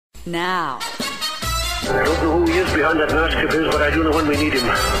now. I don't know who he is behind that mask of his, but I do know when we need him.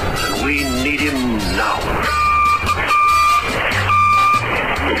 And we need him now.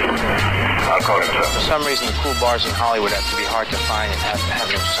 I'll call him, sir. For some reason, the cool bars in Hollywood have to be hard to find and have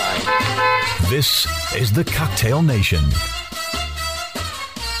no sign. This is the Cocktail Nation.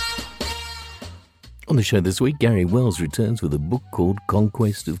 On the show this week, Gary Wells returns with a book called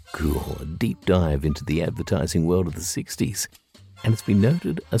Conquest of Cool, a deep dive into the advertising world of the 60s. And it's been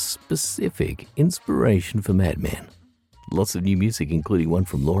noted a specific inspiration for Mad Men. Lots of new music, including one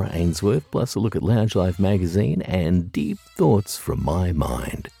from Laura Ainsworth, plus a look at Lounge Life magazine and deep thoughts from my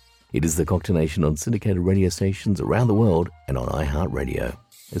mind. It is the Cocktail Nation on syndicated radio stations around the world and on iHeartRadio,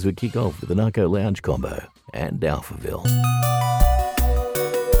 as we kick off with the Narco Lounge combo and Alphaville.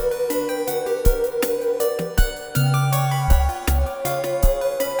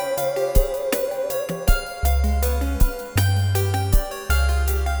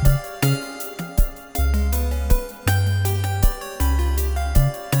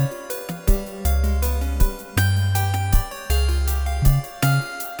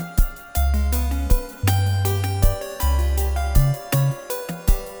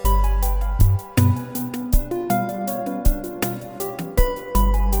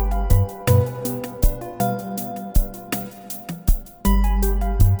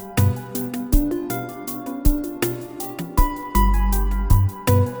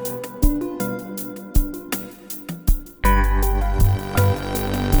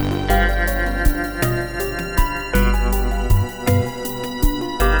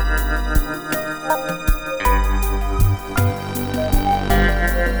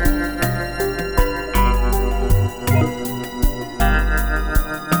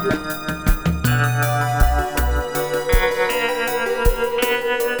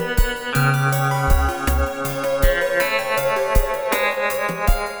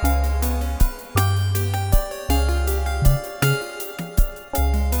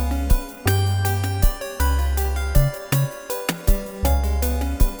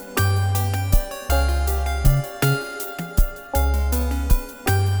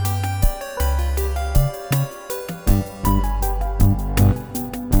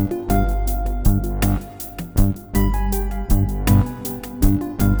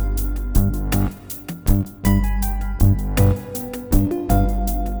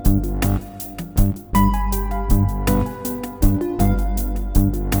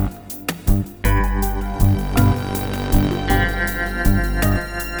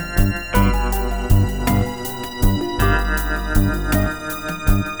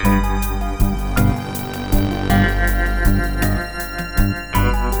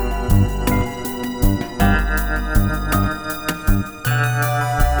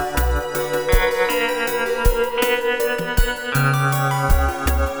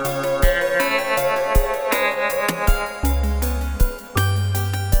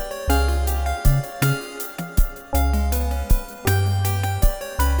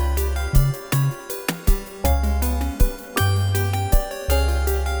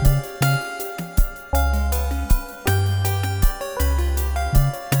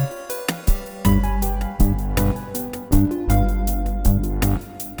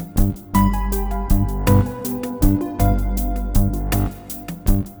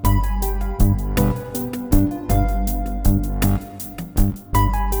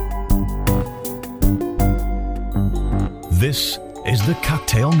 This is the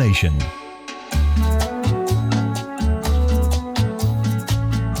Cocktail Nation.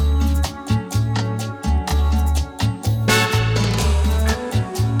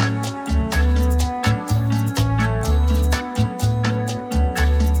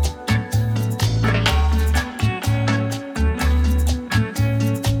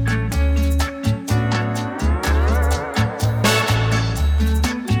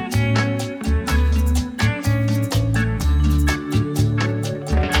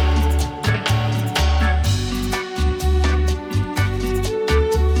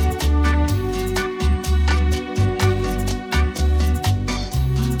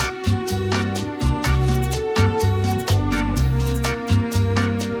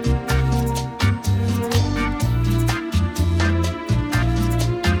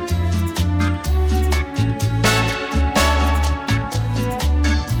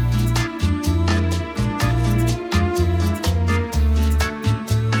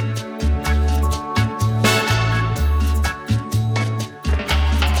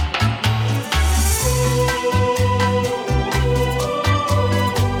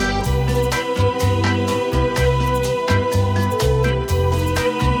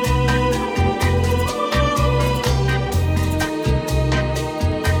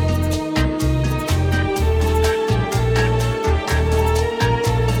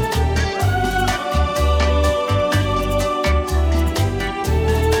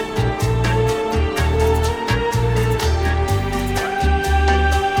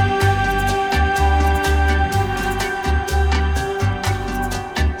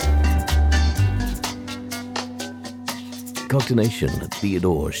 Nation,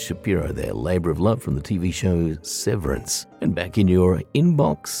 Theodore Shapiro there, labour of love from the TV show Severance. And back in your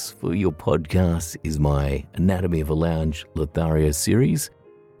inbox for your podcast is my Anatomy of a Lounge Lothario series.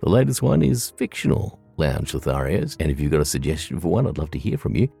 The latest one is fictional lounge Lotharios, and if you've got a suggestion for one, I'd love to hear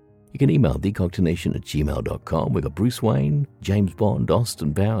from you. You can email thecoctination@gmail.com. We've got Bruce Wayne, James Bond,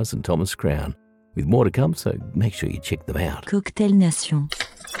 Austin Powers, and Thomas Crown, with more to come, so make sure you check them out. Cocktail Nation.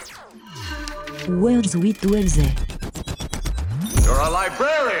 Words with Wellsy. You're a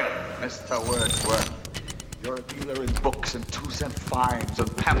librarian, Mr. Wordsworth. You're a dealer in books and 2-cent fines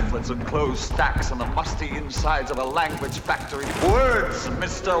and pamphlets and closed stacks on the musty insides of a language factory. Words,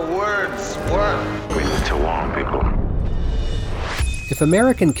 Mr. Wordsworth. We need to warn people. If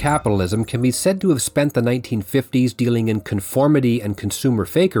American capitalism can be said to have spent the 1950s dealing in conformity and consumer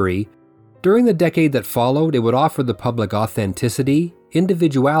fakery, during the decade that followed, it would offer the public authenticity,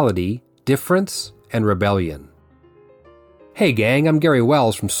 individuality, difference, and rebellion. Hey gang, I'm Gary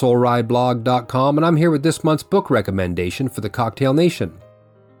Wells from SoulRideBlog.com, and I'm here with this month's book recommendation for the Cocktail Nation.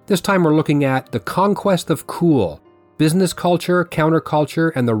 This time we're looking at The Conquest of Cool, Business Culture,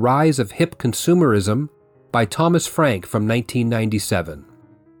 Counterculture, and the Rise of Hip Consumerism by Thomas Frank from 1997.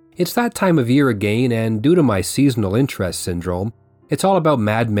 It's that time of year again, and due to my seasonal interest syndrome, it's all about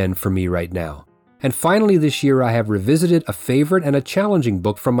Mad Men for me right now. And finally this year I have revisited a favorite and a challenging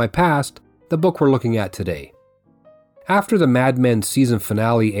book from my past, the book we're looking at today. After the Mad Men season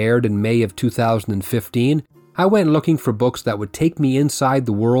finale aired in May of 2015, I went looking for books that would take me inside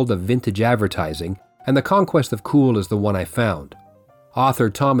the world of vintage advertising, and The Conquest of Cool is the one I found. Author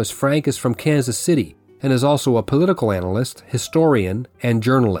Thomas Frank is from Kansas City and is also a political analyst, historian, and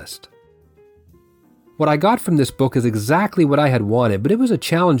journalist. What I got from this book is exactly what I had wanted, but it was a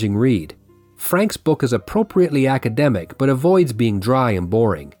challenging read. Frank's book is appropriately academic, but avoids being dry and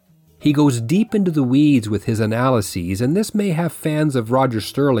boring. He goes deep into the weeds with his analyses, and this may have fans of Roger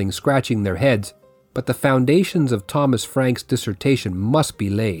Sterling scratching their heads, but the foundations of Thomas Frank's dissertation must be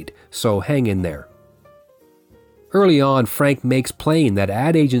laid, so hang in there. Early on, Frank makes plain that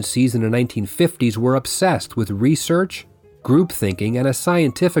ad agencies in the 1950s were obsessed with research, group thinking, and a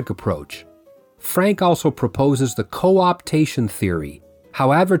scientific approach. Frank also proposes the co-optation theory,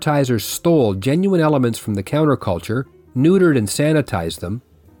 how advertisers stole genuine elements from the counterculture, neutered and sanitized them,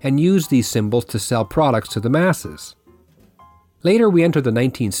 and used these symbols to sell products to the masses. Later we enter the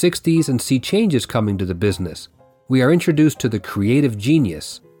 1960s and see changes coming to the business. We are introduced to the creative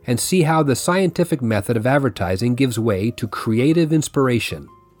genius and see how the scientific method of advertising gives way to creative inspiration.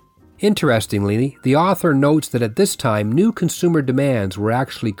 Interestingly, the author notes that at this time new consumer demands were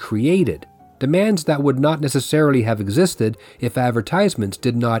actually created, demands that would not necessarily have existed if advertisements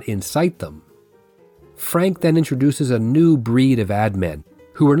did not incite them. Frank then introduces a new breed of ad men,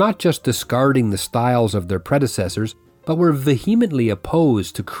 who were not just discarding the styles of their predecessors, but were vehemently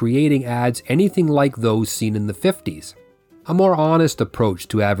opposed to creating ads anything like those seen in the 50s. A more honest approach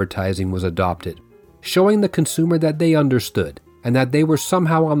to advertising was adopted, showing the consumer that they understood, and that they were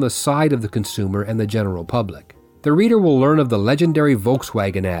somehow on the side of the consumer and the general public. The reader will learn of the legendary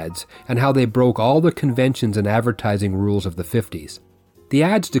Volkswagen ads and how they broke all the conventions and advertising rules of the 50s. The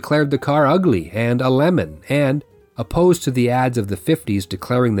ads declared the car ugly and a lemon, and, opposed to the ads of the 50s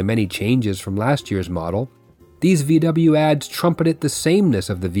declaring the many changes from last year's model, these VW ads trumpeted the sameness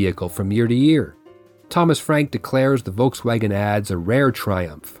of the vehicle from year to year. Thomas Frank declares the Volkswagen ads a rare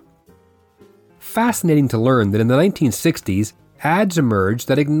triumph. Fascinating to learn that in the 1960s, ads emerged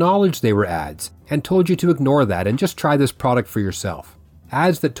that acknowledged they were ads and told you to ignore that and just try this product for yourself.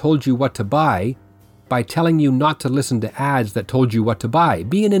 Ads that told you what to buy by telling you not to listen to ads that told you what to buy.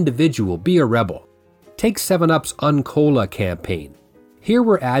 Be an individual, be a rebel. Take 7-Up's Uncola campaign. Here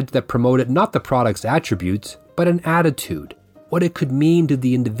were ads that promoted not the product's attributes, but an attitude, what it could mean to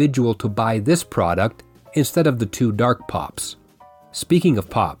the individual to buy this product instead of the 2 dark pops. Speaking of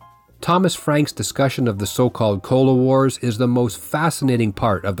pop, Thomas Frank's discussion of the so-called Cola Wars is the most fascinating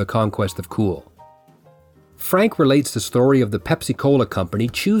part of The Conquest of Cool. Frank relates the story of the Pepsi-Cola company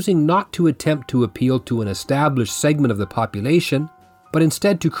choosing not to attempt to appeal to an established segment of the population, but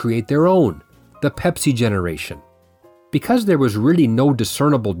instead to create their own, the Pepsi generation. Because there was really no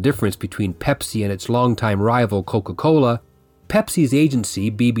discernible difference between Pepsi and its longtime rival Coca-Cola, Pepsi's agency,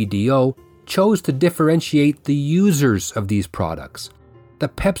 BBDO, chose to differentiate the users of these products. The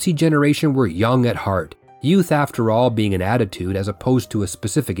Pepsi generation were young at heart, youth after all being an attitude as opposed to a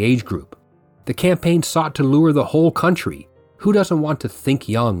specific age group. The campaign sought to lure the whole country. Who doesn't want to think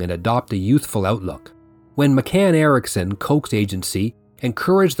young and adopt a youthful outlook? When McCann Erickson, Coke's agency,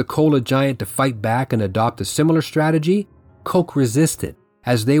 encouraged the cola giant to fight back and adopt a similar strategy, Coke resisted,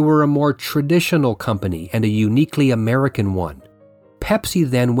 as they were a more traditional company and a uniquely American one. Pepsi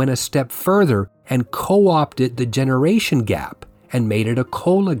then went a step further and co-opted the generation gap and made it a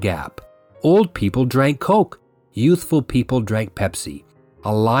cola gap. Old people drank Coke, youthful people drank Pepsi.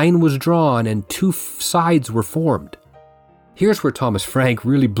 A line was drawn and two sides were formed. Here's where Thomas Frank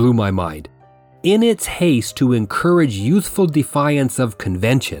really blew my mind. In its haste to encourage youthful defiance of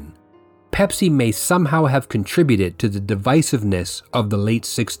convention, Pepsi may somehow have contributed to the divisiveness of the late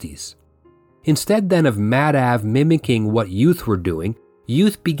 60s. Instead then of Mad Ave mimicking what youth were doing,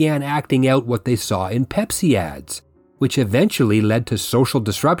 youth began acting out what they saw in Pepsi ads, which eventually led to social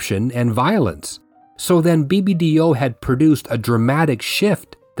disruption and violence. So then BBDO had produced a dramatic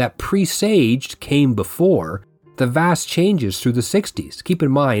shift that presaged, came before, the vast changes through the 60s. Keep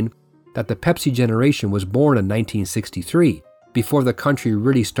in mind that the Pepsi generation was born in 1963, before the country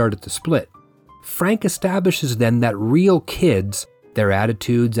really started to split. Frank establishes then that real kids, their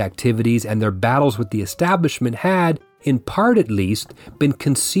attitudes, activities, and their battles with the establishment had, in part at least, been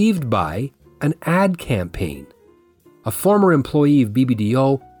conceived by an ad campaign. A former employee of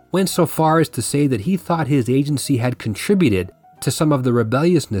BBDO went so far as to say that he thought his agency had contributed to some of the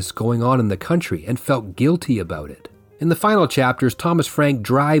rebelliousness going on in the country and felt guilty about it. In the final chapters, Thomas Frank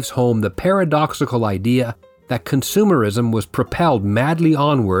drives home the paradoxical idea that consumerism was propelled madly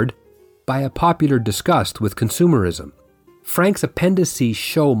onward by a popular disgust with consumerism. Frank's appendices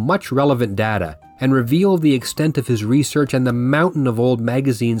show much relevant data and reveal the extent of his research and the mountain of old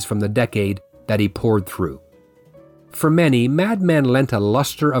magazines from the decade that he poured through. For many, Mad Men lent a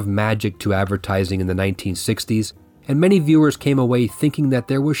luster of magic to advertising in the 1960s, and many viewers came away thinking that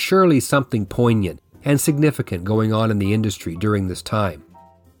there was surely something poignant and significant going on in the industry during this time.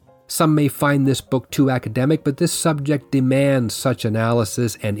 Some may find this book too academic, but this subject demands such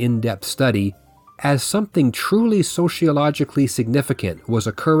analysis and in-depth study, as something truly sociologically significant was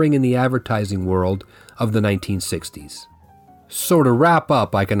occurring in the advertising world of the 1960s. So to wrap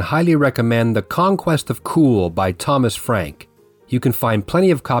up, I can highly recommend The Conquest of Cool by Thomas Frank. You can find plenty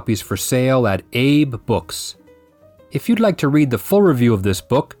of copies for sale at Abe Books. If you'd like to read the full review of this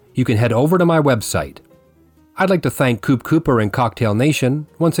book, you can head over to my website. I'd like to thank Coop Cooper and Cocktail Nation.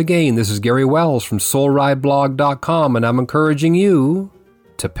 Once again, this is Gary Wells from SoulRideBlog.com, and I'm encouraging you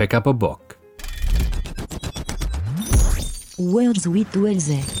to pick up a book. Words with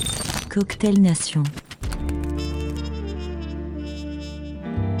Wellsy. Cocktail Nation.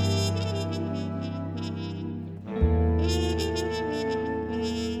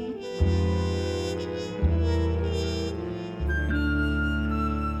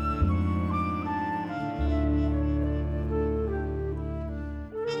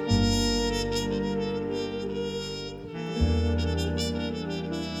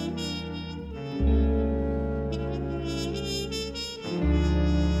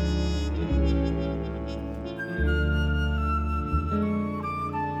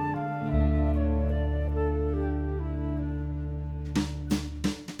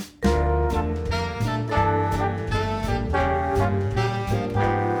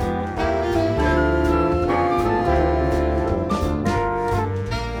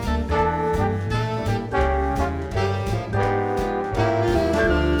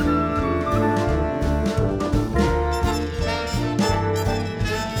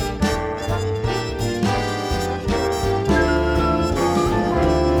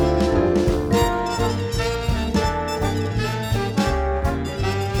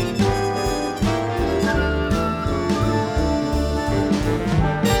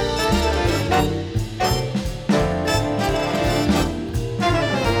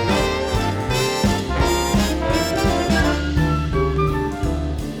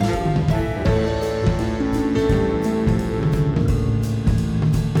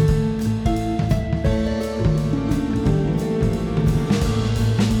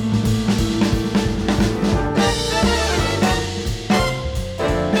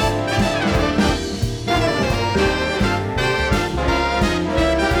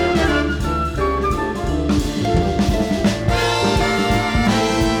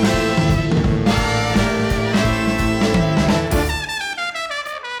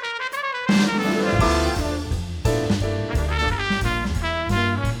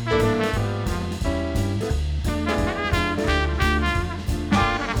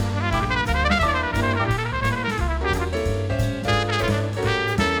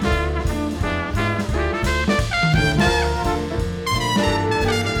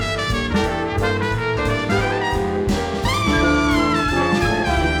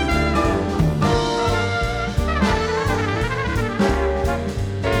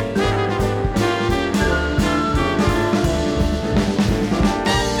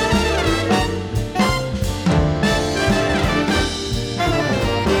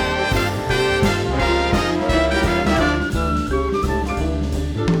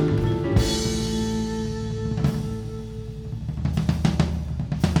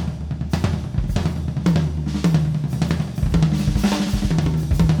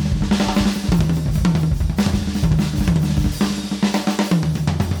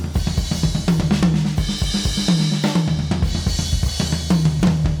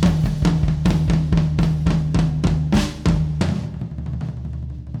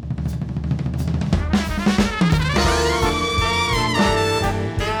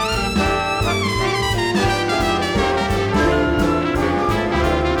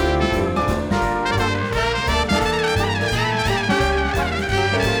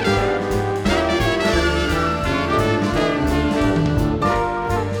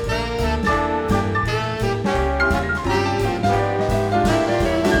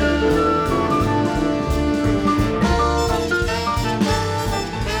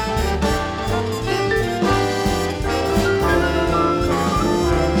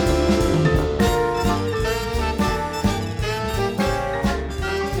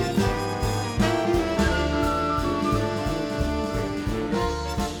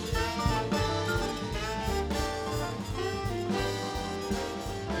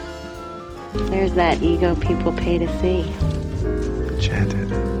 There's that ego people pay to see. Enchanted.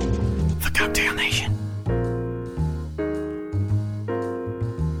 The Cocktail Nation.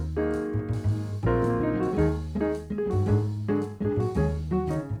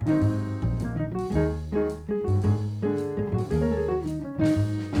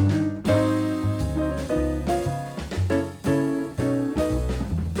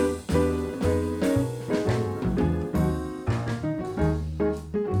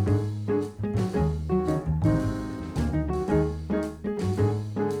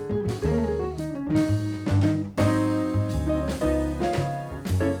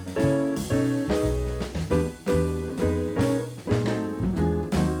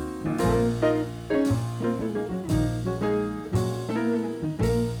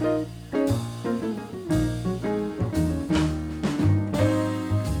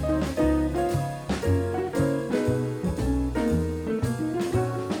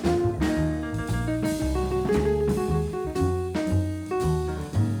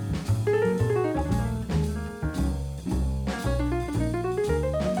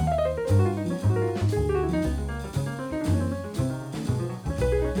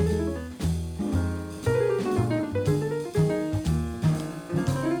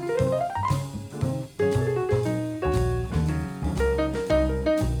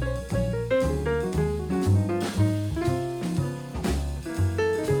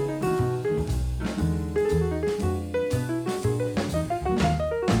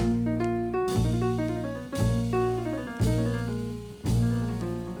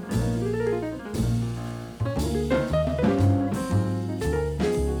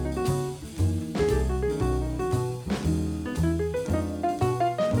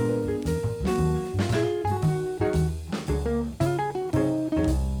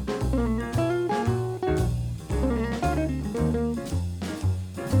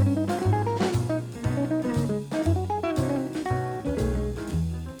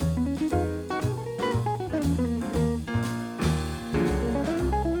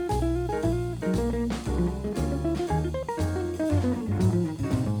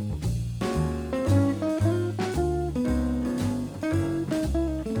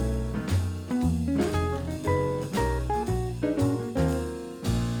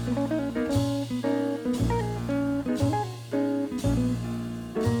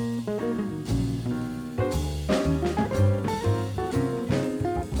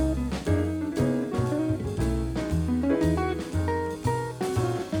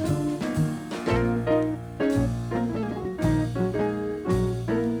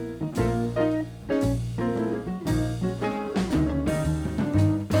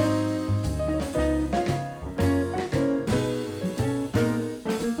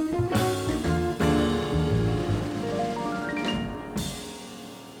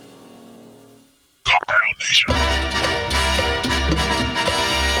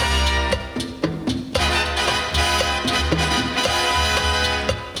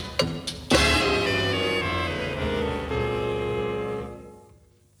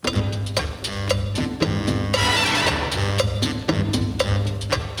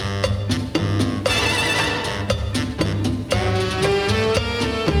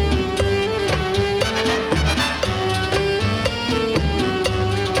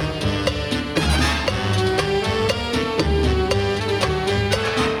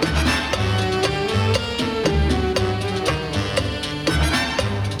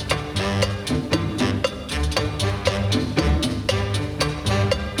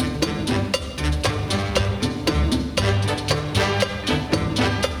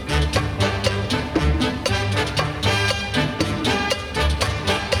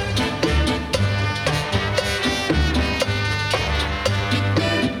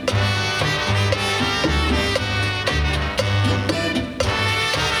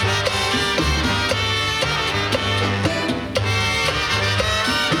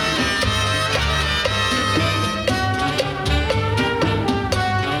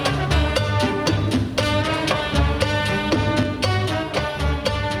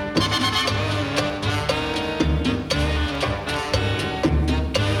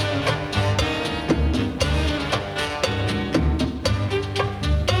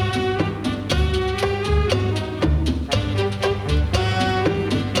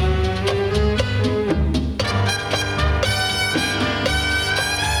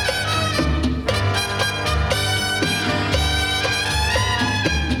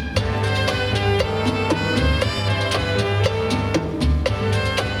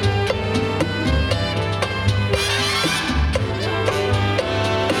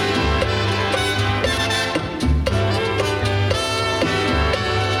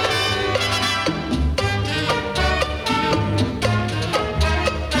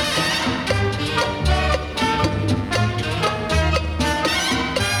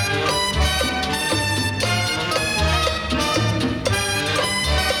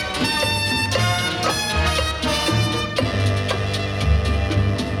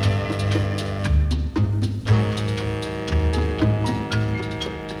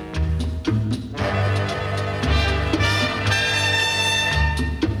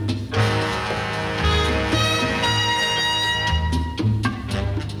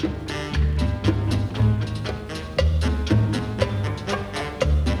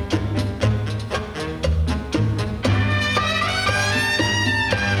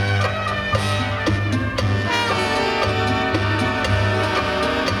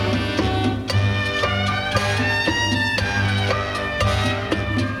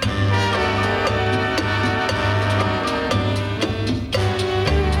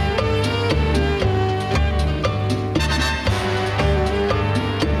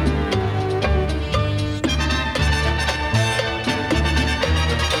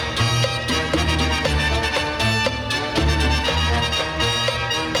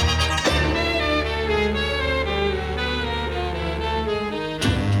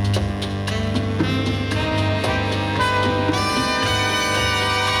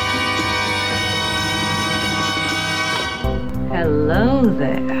 Hello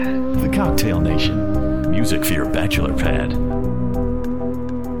there. The Cocktail Nation. Music for your bachelor pad.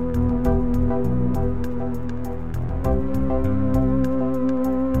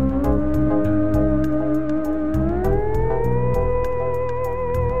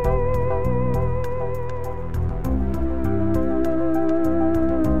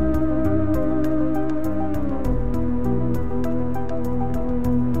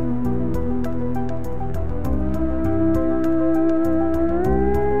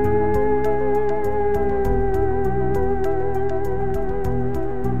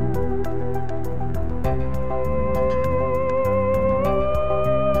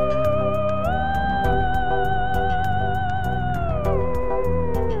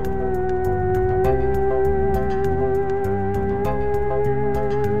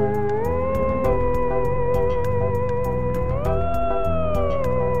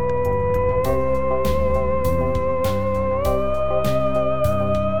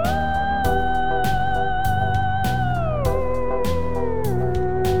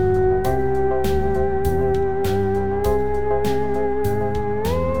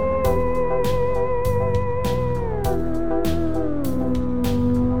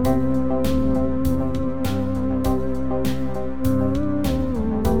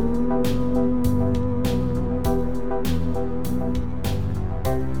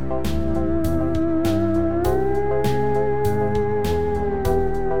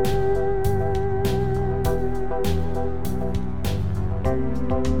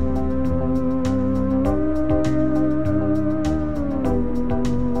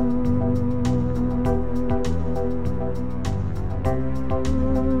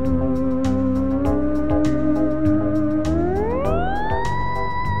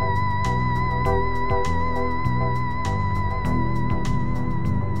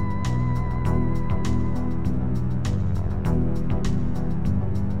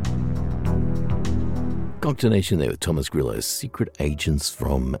 Cocktail Nation there with Thomas Grillo's Secret Agents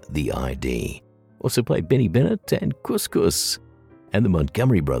from the ID. Also played Benny Bennett and Couscous, and the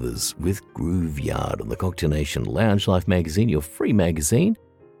Montgomery Brothers with Groove Yard on the Cocktail Nation Lounge Life magazine, your free magazine.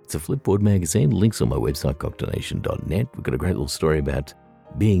 It's a Flipboard magazine. Links on my website, cocktailnation.net. We've got a great little story about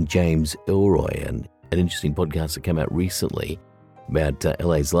being James Elroy, and an interesting podcast that came out recently about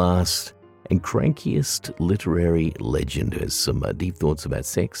LA's last and crankiest literary legend, who has some deep thoughts about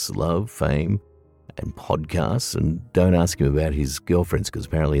sex, love, fame, and podcasts. And don't ask him about his girlfriends, because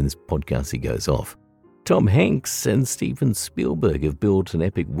apparently in this podcast he goes off. Tom Hanks and Steven Spielberg have built an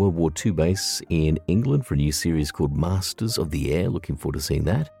epic World War II base in England for a new series called Masters of the Air. Looking forward to seeing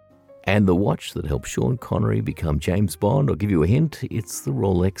that. And the watch that helped Sean Connery become James Bond, I'll give you a hint, it's the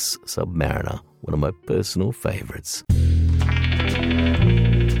Rolex Submariner, one of my personal favourites.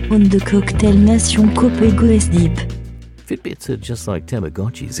 On the Cocktail Nation Copego is deep. Fitbits are just like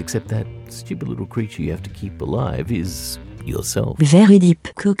Tamagotchis, except that stupid little creature you have to keep alive is yourself. Very deep.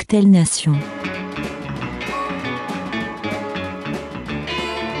 Cocktail Nation.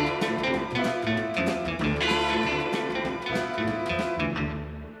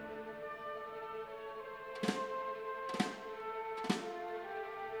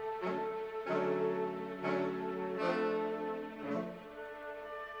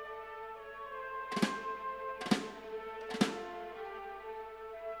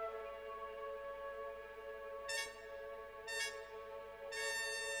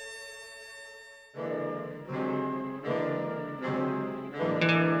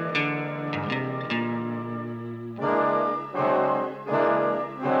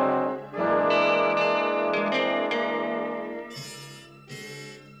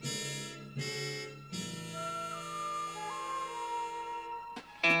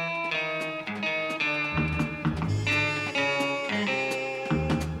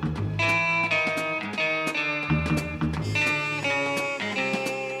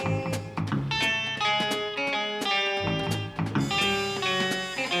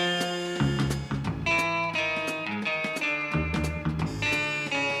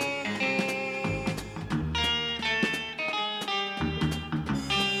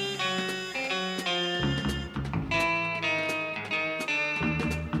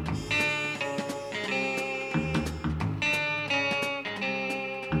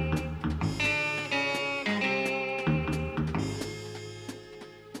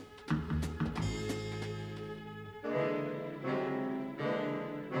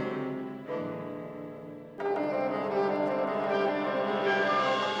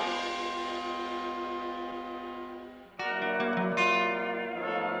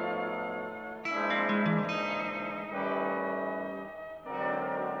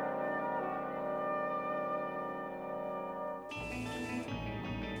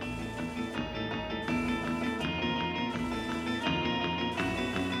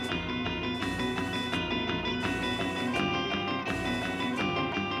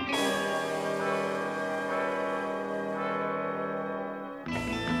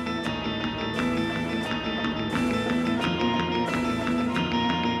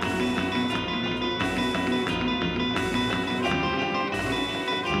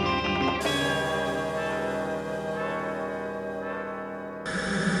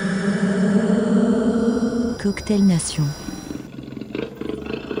 Cocktail Nation.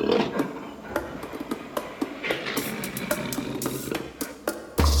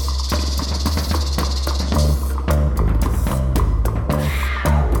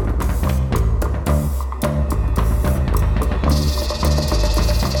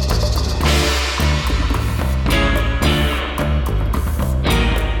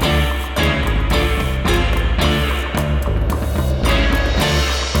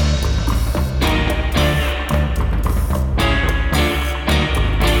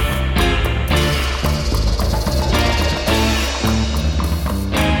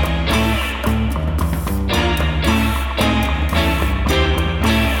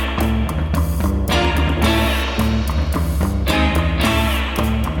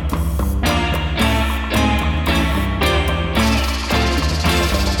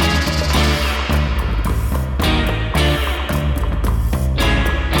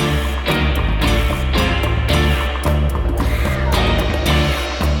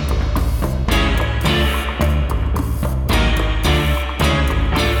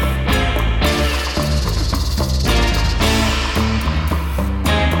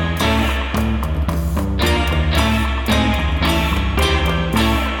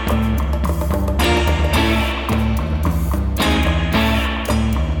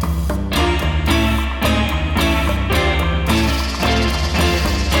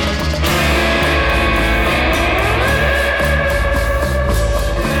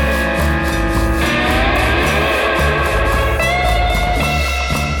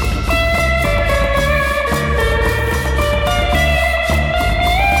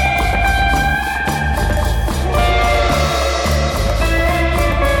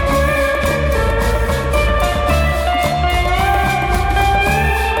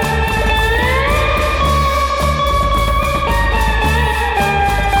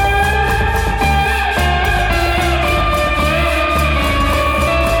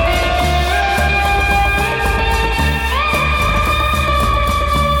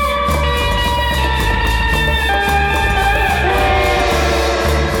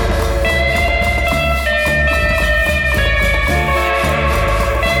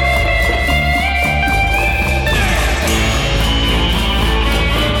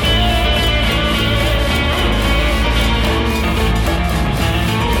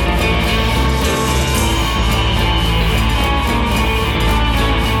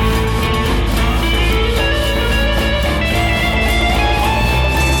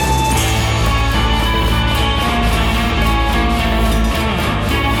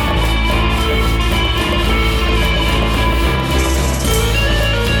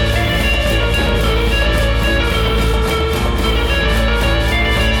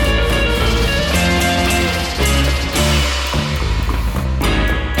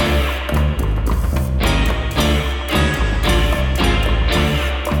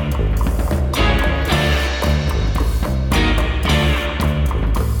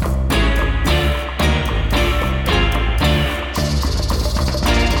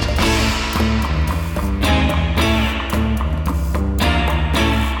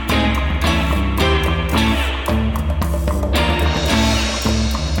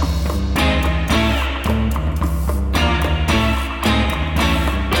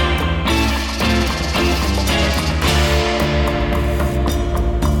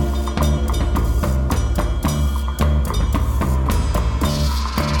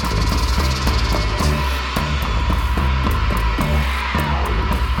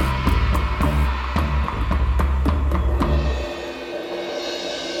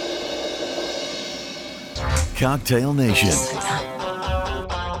 Cocktail Nation.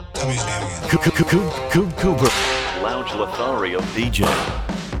 Cooper. Lounge Lothario DJ.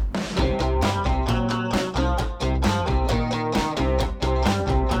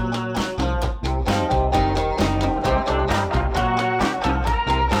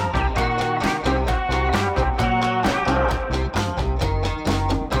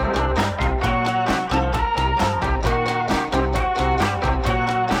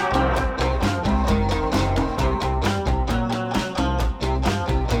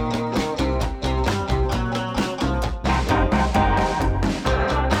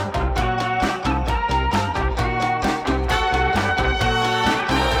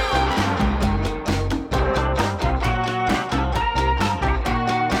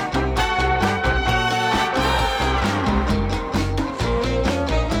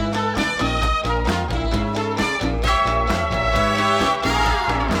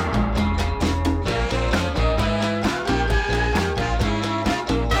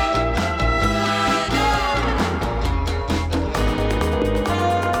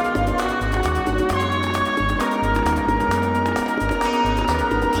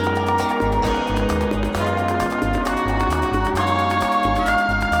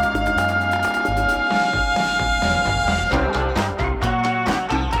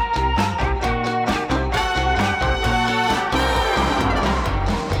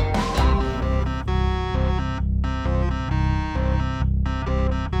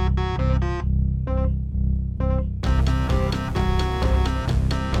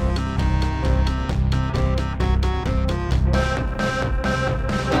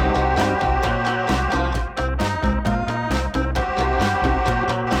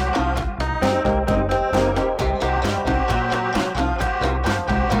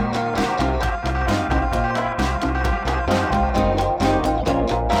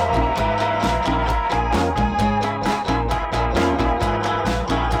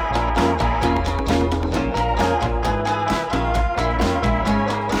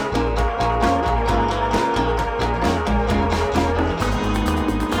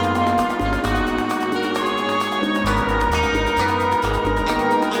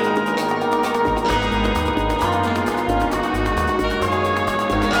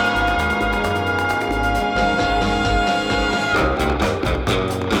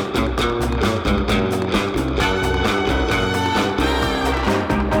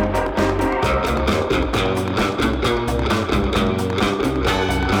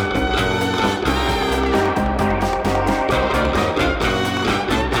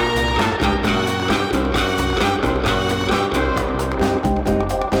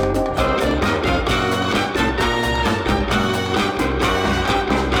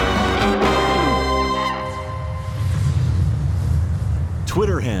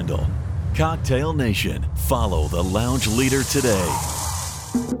 handle. Cocktail Nation. Follow the lounge leader today.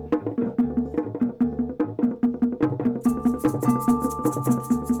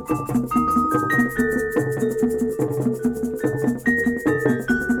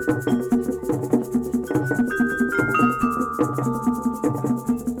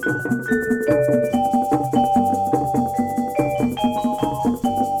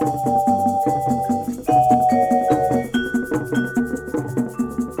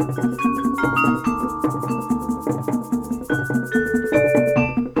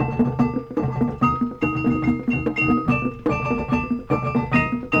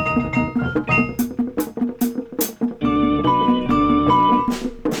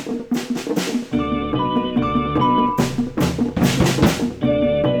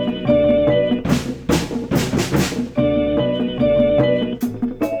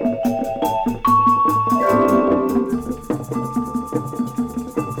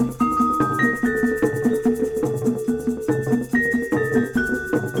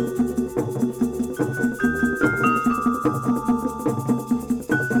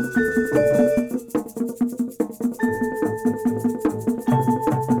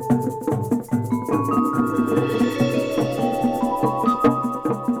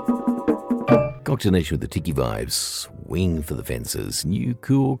 Cocktail with the Tiki Vibes, Swing for the Fences, New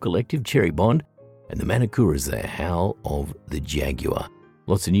Cool Collective, Cherry Bond, and the Manicuras there, Howl of the Jaguar.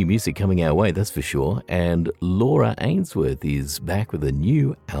 Lots of new music coming our way, that's for sure. And Laura Ainsworth is back with a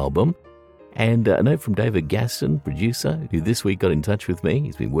new album. And a note from David Gaston, producer, who this week got in touch with me.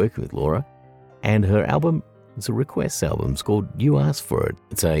 He's been working with Laura. And her album is a request album. It's called You Asked For It.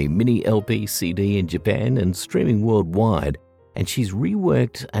 It's a mini LP CD in Japan and streaming worldwide. And she's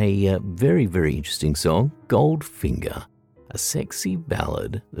reworked a very, very interesting song, Goldfinger, a sexy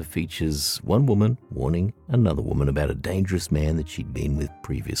ballad that features one woman warning another woman about a dangerous man that she'd been with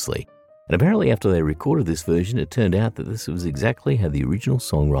previously. And apparently after they recorded this version, it turned out that this was exactly how the original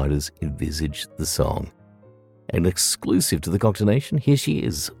songwriters envisaged the song. An exclusive to the Cocktail Nation, here she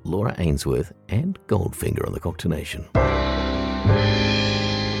is, Laura Ainsworth and Goldfinger on the Cocktail Nation.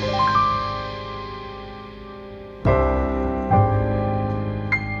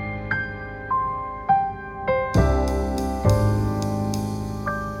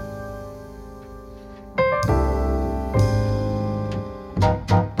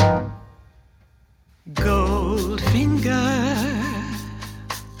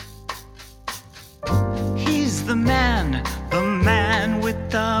 The man with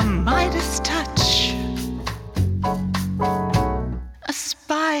the Midas touch, a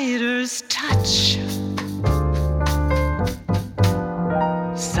spider's touch,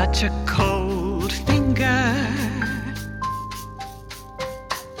 such a cold finger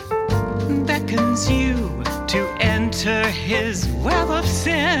beckons you to enter his web of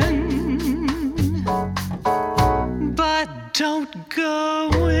sin, but don't go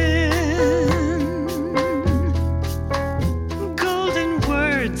in.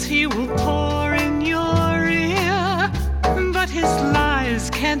 He will pour in your ear, but his lies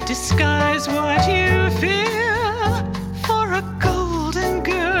can't disguise what you fear. For a golden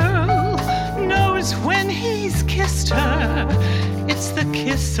girl knows when he's kissed her, it's the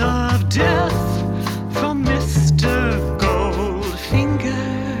kiss of death from Mr. Goldfinger.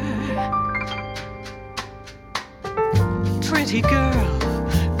 Pretty girl,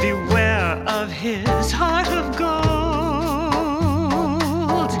 beware of his heart of gold.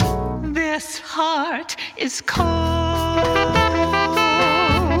 This heart is cold.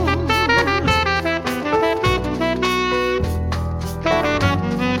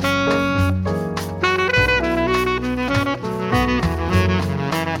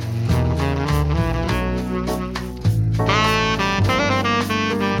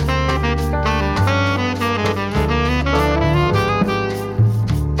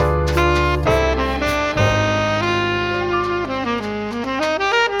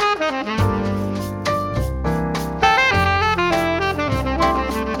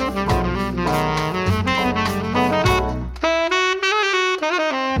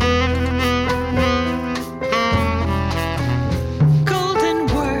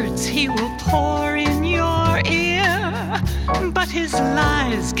 His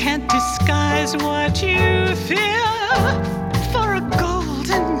lies can't disguise what you fear. For a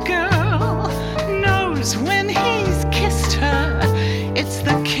golden girl knows when he's kissed her, it's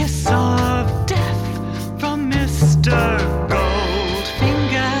the kiss of death from Mr.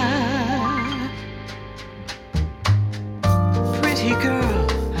 Goldfinger. Pretty girl,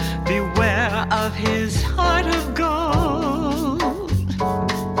 beware of his heart of gold.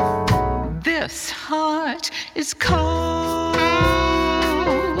 This heart is cold.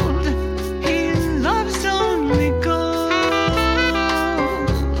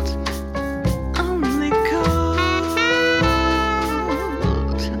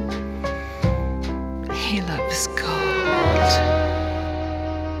 Caleb's gold.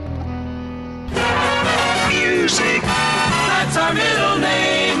 Music. That's our middle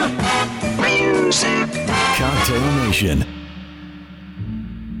name. Music. Cocktail Nation.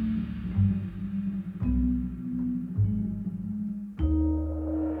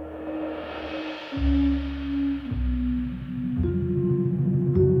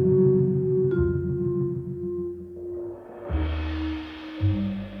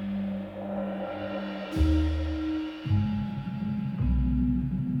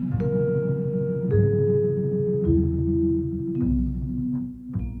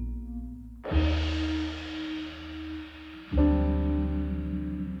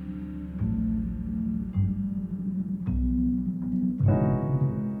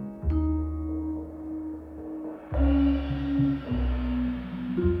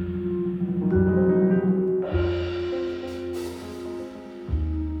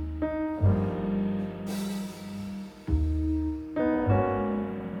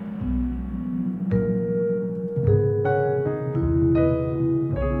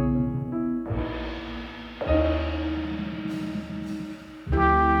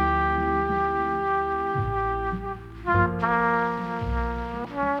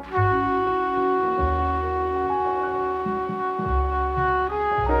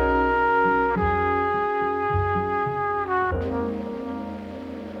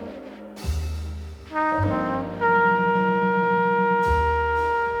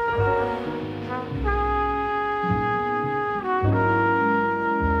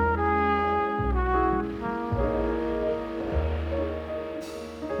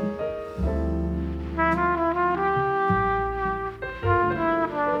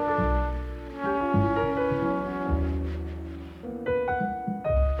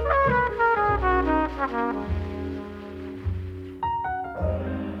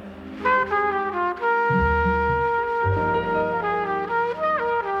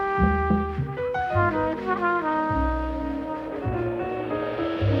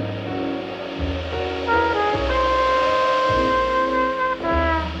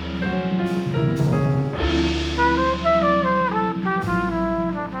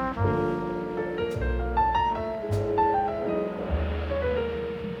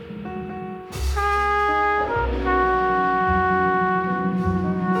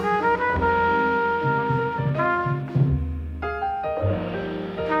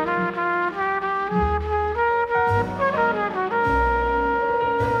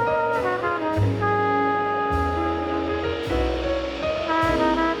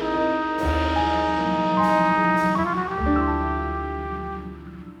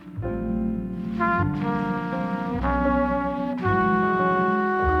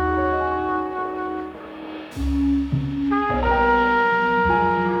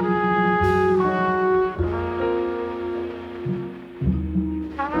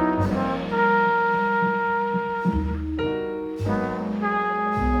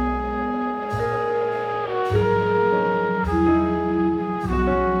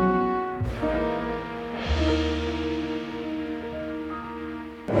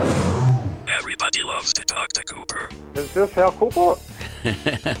 Everybody loves to talk to Cooper. Is this Hal Cooper?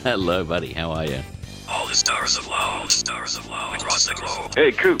 Hello, buddy. How are you? All the stars of love across the globe.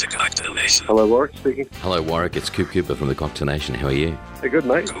 Hey, Coop. To Cocktail Nation. Hello, Warwick speaking. Hello, Warwick. It's Coop Cooper from the Cocktail Nation. How are you? Hey, good,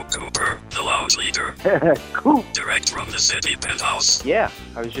 mate. Coop Cooper, the lounge leader. Coop. Direct from the city penthouse. Yeah,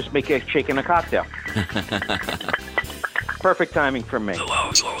 I was just shaking a cocktail. Perfect timing for me. The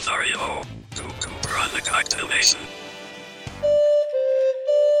lounge Lothario. Coop Cooper on the Cocktail Nation.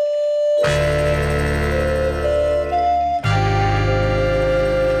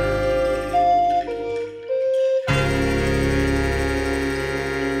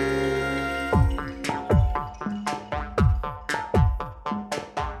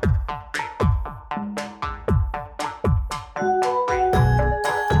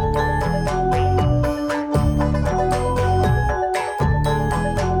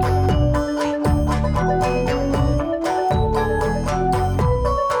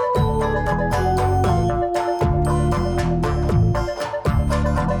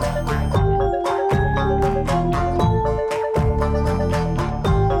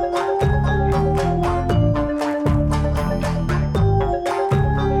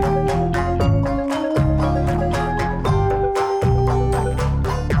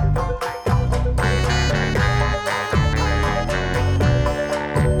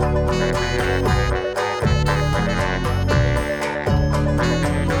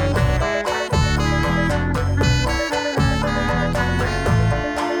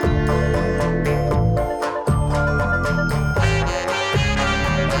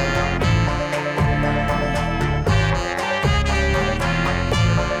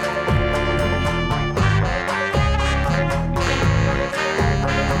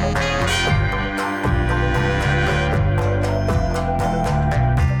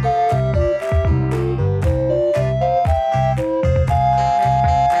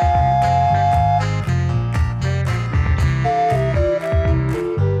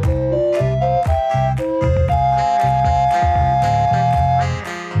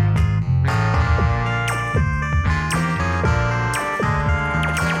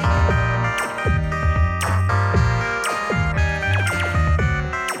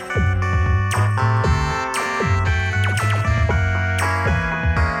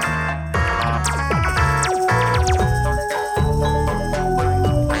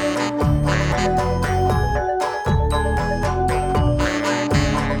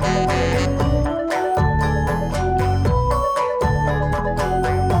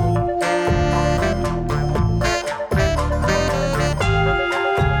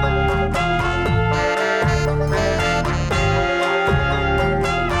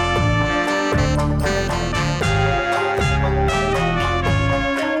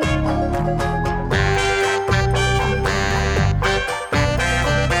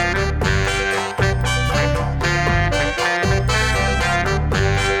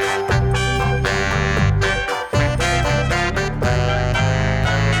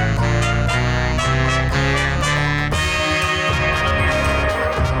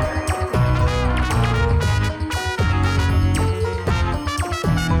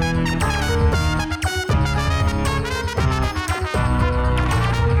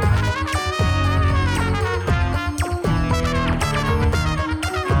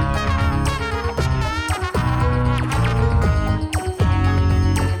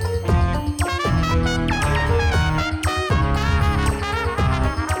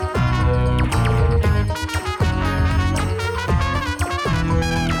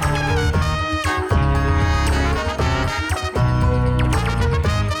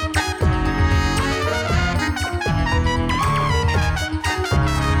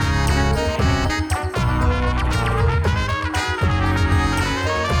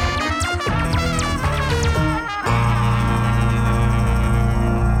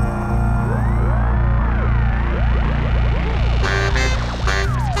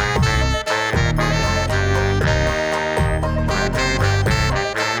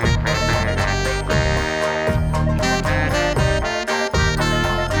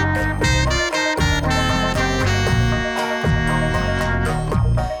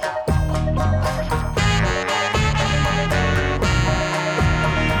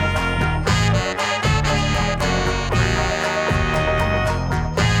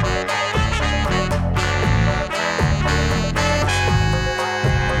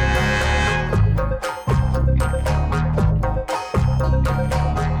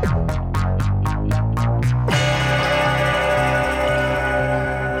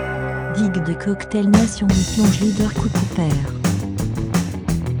 Cocktail Nation et plonge leader coup de père.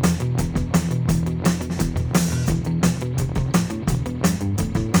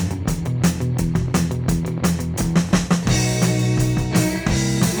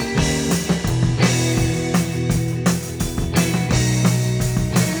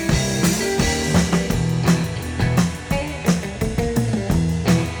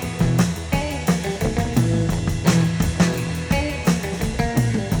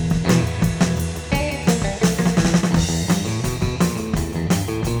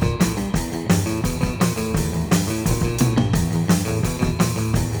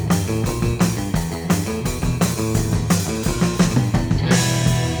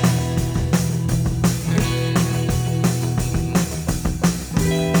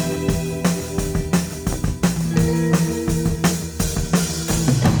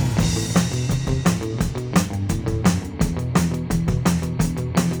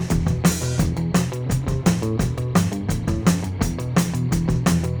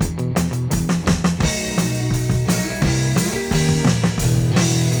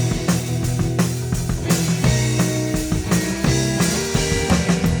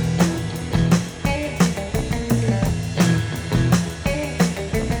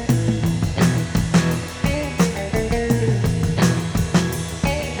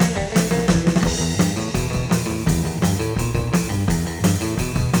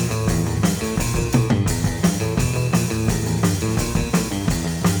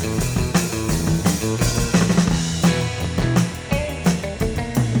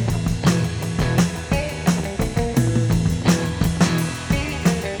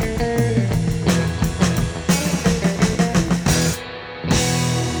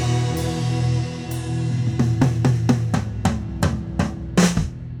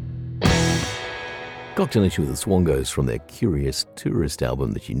 Cocktail Nation with the Swangos from their Curious Tourist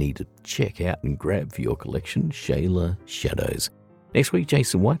album that you need to check out and grab for your collection, Shayla Shadows. Next week,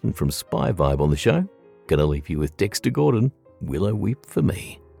 Jason Whiten from Spy Vibe on the show. Gonna leave you with Dexter Gordon, Willow Weep for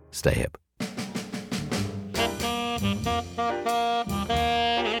Me. Stay up.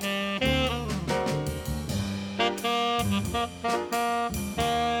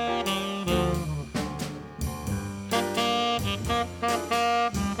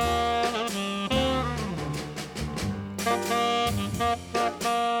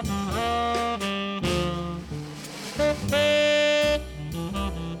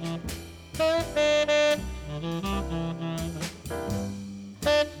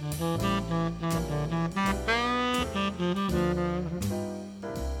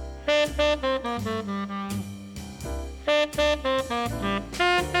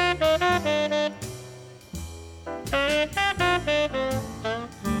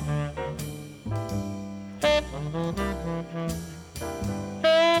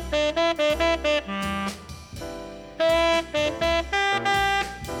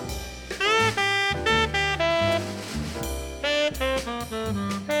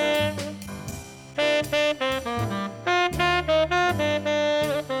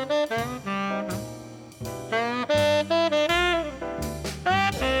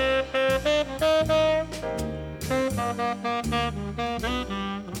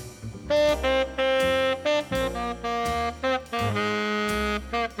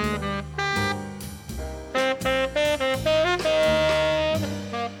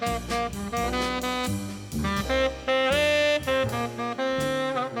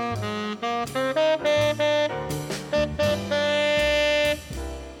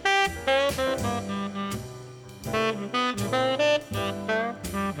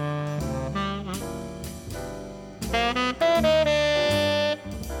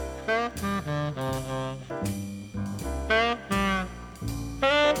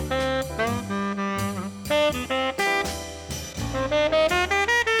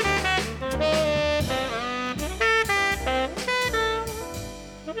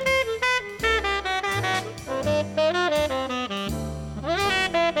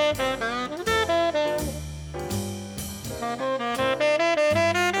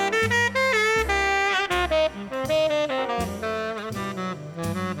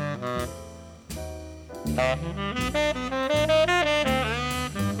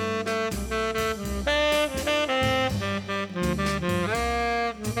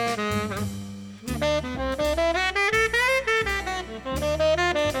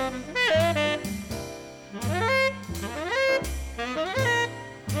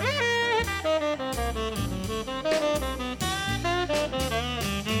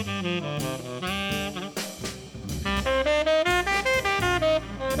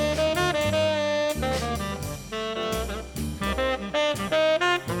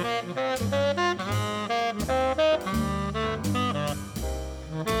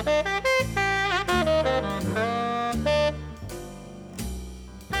 Bye.